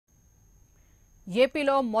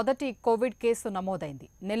ఏపీలో మొదటి Covid case నమోదైంది.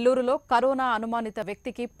 నెల్లూరులో కరోనా అనుమానిత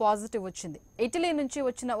వ్యక్తికి పాజిటివ్ వచ్చింది. ఇటలీ నుంచి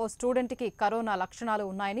వచ్చిన ఓ స్టూడెంట్కి కరోనా లక్షణాలు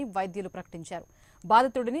ఉన్నాయని వైద్యులు ప్రకటించారు.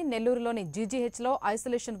 బాధితుడిని నెల్లూరులోని జీజీహెచ్లో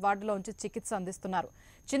ఐసోలేషన్ వార్డులో ఉంచి చికిత్స అందిస్తున్నారు.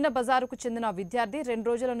 చిన్న బజారుకు చెందిన విద్యార్థి 2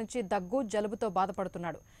 రోజుల నుంచి దగ్గు, జలుబుతో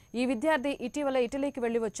బాధపడుతున్నాడు. ఈ విద్యార్థి ఇటీవల ఇటలీకి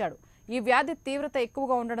వెళ్లి వచ్చాడు. ఈ వ్యాధి తీవ్రత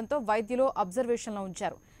ఎక్కువగా ఉండడంతో వైద్యులు అబ్జర్వేషన్లో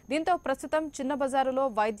ఉంచారు. దీంతో ప్రస్తుతం చిన్న బజారులో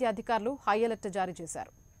వైద్య అధికారులు హై అలర్ట్ జారీ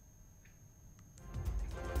చేశారు.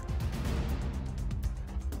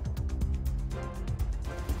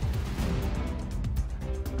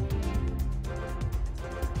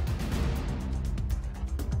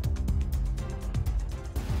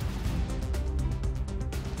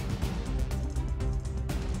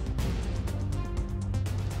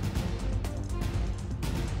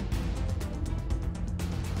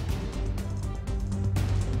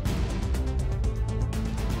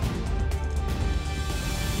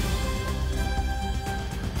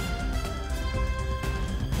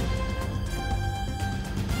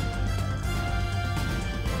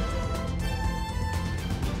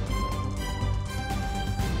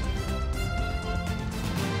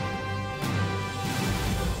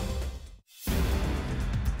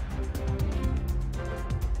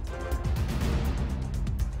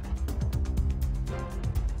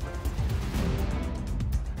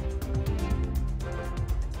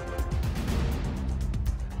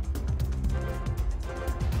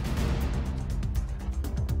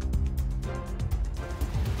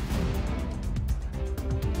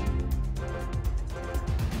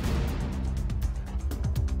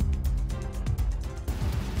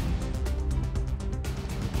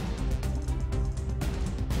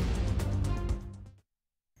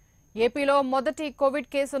 ఏపీలో మొదటి కోవిడ్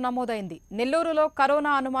కేసు నమోదైంది. నెల్లూరులో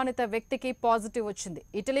కరోనా అనుమానిత వ్యక్తికి పాజిటివ్ వచ్చింది.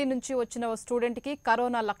 ఇటలీ నుంచి వచ్చిన ఓ స్టూడెంట్కి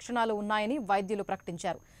కరోనా లక్షణాలు ఉన్నాయని వైద్యులు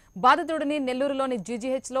ప్రకటించారు. బాధితుడిని నెల్లూరులోని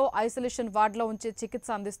జీజీహెచ్లో ఐసోలేషన్ వార్డులో ఉంచి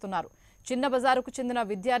చికిత్స అందిస్తున్నారు. చిన్న బజారుకు చెందిన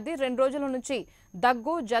విద్యార్థి 2 రోజుల నుంచి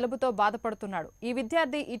దగ్గు, జలుబుతో బాధపడుతున్నాడు. ఈ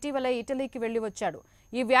విద్యార్థి ఇటీవలే ఇటలీకి వెళ్లి వచ్చాడు.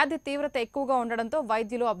 ఈ వ్యాధి తీవ్రత ఎక్కువగా ఉండడంతో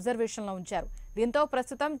వైద్యులు అబ్జర్వేషన్లో ఉంచారు. దీంతో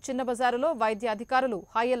ప్రస్తుతం చిన్న బజారులో వైద్య అధికారులు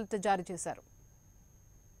హై అలర్ట్ జారీ చేశారు.